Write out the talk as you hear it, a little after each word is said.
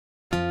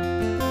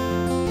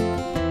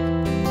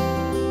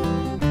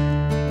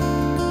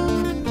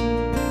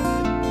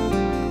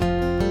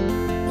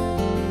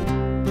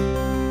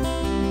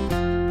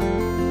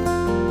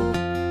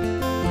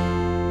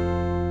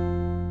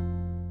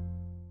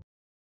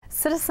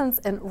Citizens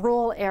in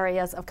rural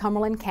areas of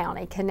Cumberland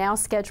County can now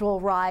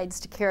schedule rides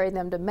to carry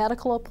them to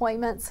medical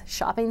appointments,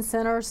 shopping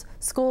centers,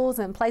 schools,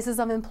 and places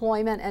of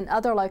employment and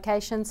other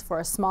locations for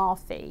a small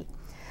fee.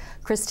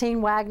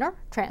 Christine Wagner,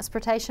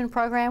 Transportation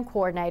Program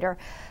Coordinator,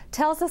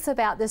 tells us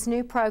about this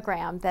new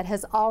program that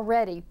has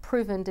already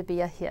proven to be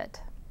a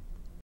hit.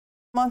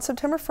 On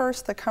September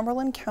 1st, the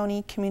Cumberland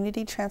County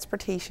Community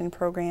Transportation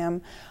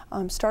Program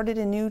started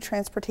a new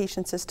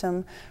transportation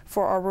system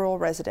for our rural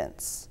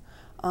residents.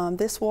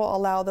 This will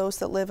allow those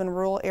that live in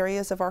rural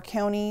areas of our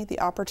county the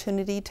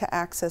opportunity to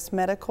access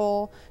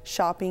medical,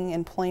 shopping,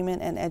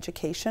 employment, and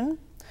education.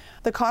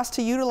 The cost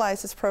to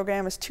utilize this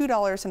program is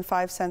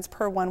 $2.05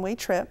 per one-way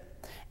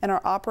trip, and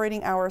our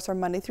operating hours are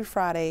Monday through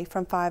Friday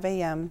from 5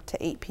 a.m. to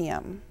 8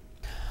 p.m.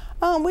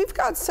 We've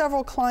got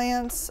several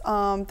clients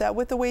that,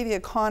 with the way the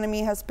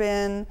economy has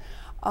been,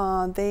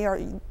 they are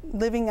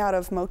living out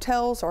of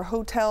motels or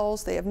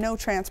hotels. They have no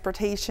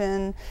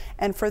transportation,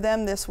 and for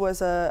them this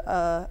was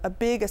a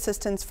big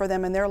assistance for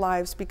them in their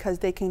lives because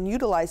they can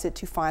utilize it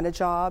to find a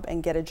job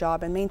and get a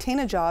job and maintain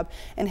a job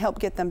and help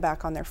get them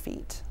back on their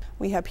feet.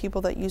 We have people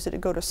that use it to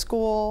go to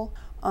school.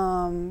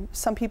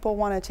 Some people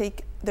want to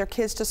take their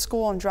kids to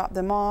school and drop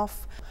them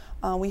off.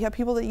 We have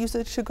people that use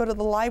it to go to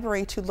the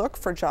library to look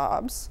for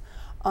jobs.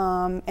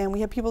 And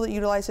we have people that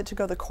utilize it to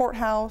go to the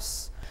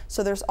courthouse.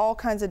 So there's all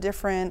kinds of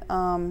different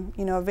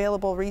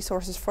available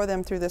resources for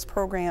them through this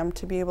program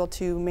to be able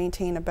to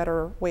maintain a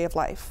better way of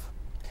life.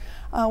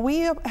 We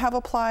have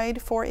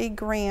applied for a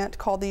grant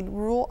called the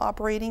Rural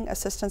Operating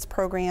Assistance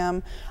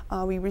Program.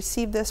 We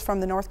received this from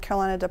the North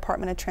Carolina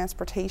Department of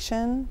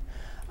Transportation,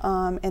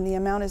 and the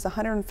amount is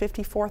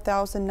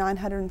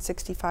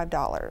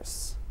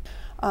 $154,965.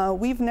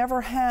 We've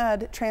never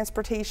had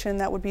transportation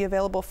that would be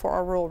available for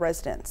our rural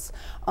residents.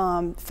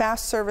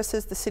 Fast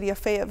services, the city of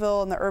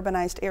Fayetteville and the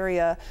urbanized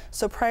area.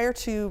 So prior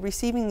to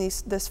receiving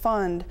this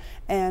fund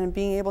and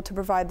being able to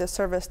provide this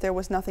service, there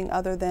was nothing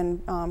other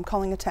than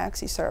calling a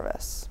taxi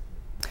service.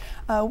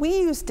 We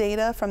use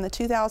data from the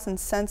 2000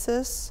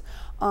 census,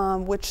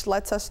 which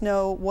lets us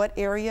know what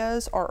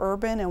areas are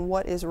urban and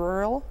what is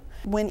rural.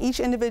 When each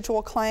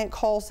individual client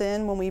calls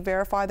in, when we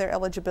verify their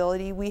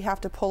eligibility, we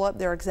have to pull up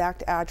their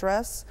exact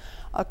address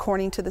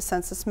according to the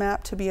census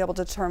map to be able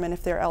to determine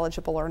if they're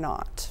eligible or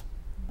not.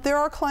 There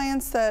are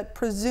clients that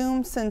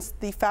presume, since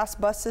the fast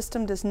bus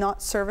system does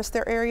not service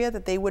their area,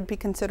 that they would be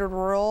considered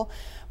rural,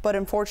 but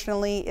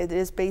unfortunately it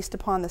is based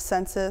upon the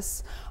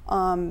census.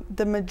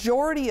 The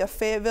majority of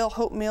Fayetteville,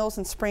 Hope Mills,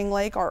 and Spring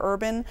Lake are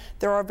urban.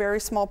 There are very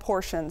small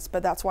portions,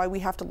 but that's why we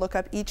have to look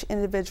up each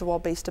individual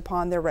based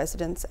upon their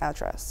residence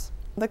address.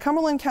 The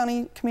Cumberland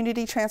County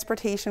Community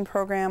Transportation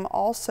Program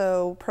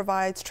also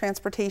provides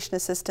transportation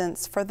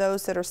assistance for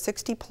those that are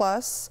 60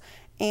 plus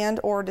and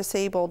or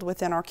disabled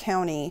within our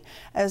county,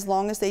 as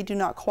long as they do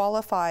not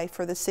qualify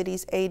for the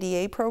city's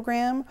ADA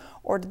program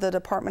or the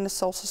Department of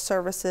Social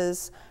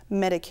Services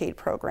Medicaid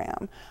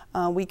program.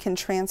 We can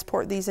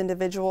transport these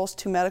individuals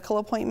to medical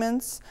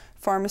appointments,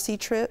 pharmacy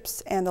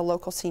trips, and the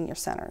local senior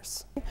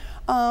centers.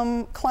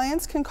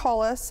 Clients can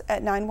call us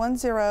at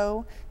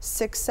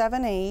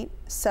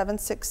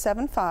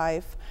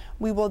 910-678-7675.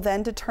 We will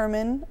then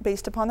determine,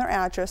 based upon their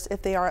address,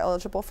 if they are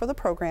eligible for the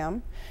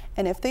program.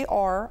 And if they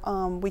are,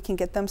 we can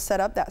get them set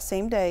up that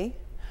same day.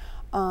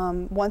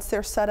 Once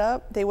they're set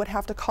up, they would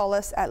have to call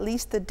us at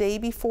least the day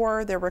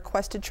before their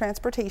requested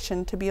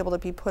transportation to be able to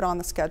be put on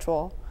the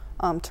schedule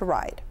to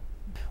ride.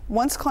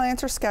 Once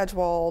clients are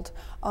scheduled,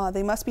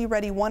 they must be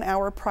ready 1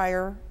 hour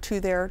prior to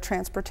their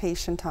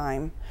transportation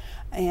time.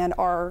 And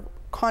our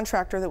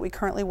contractor that we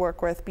currently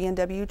work with,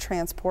 B&W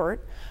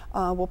Transport,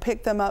 will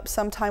pick them up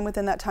sometime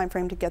within that time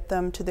frame to get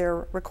them to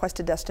their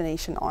requested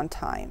destination on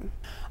time.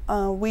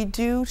 We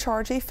do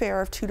charge a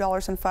fare of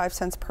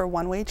 $2.05 per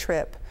one-way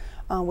trip,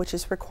 which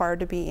is required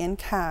to be in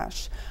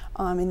cash.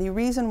 And the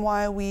reason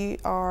why we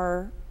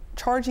are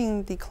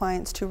charging the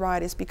clients to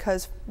ride is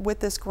because with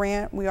this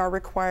grant we are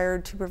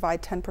required to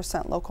provide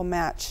 10% local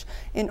match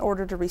in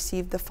order to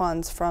receive the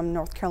funds from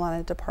North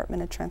Carolina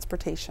Department of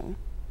Transportation.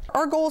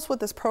 Our goals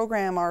with this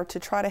program are to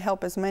try to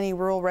help as many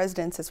rural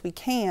residents as we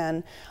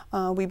can.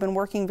 We've been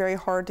working very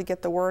hard to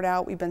get the word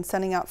out. We've been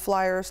sending out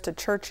flyers to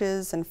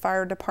churches and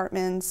fire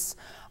departments,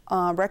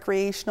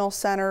 recreational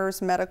centers,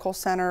 medical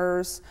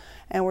centers,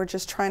 and we're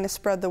just trying to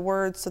spread the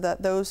word so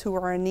that those who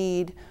are in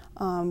need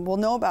will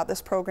know about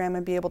this program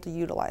and be able to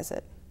utilize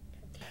it.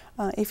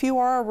 If you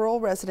are a rural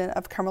resident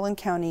of Cumberland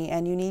County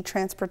and you need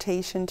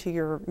transportation to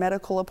your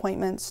medical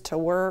appointments, to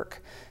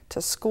work,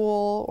 to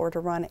school, or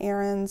to run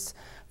errands,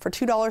 for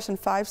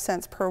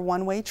 $2.05 per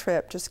one-way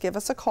trip, just give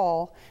us a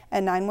call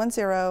at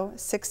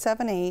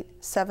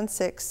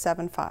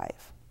 910-678-7675.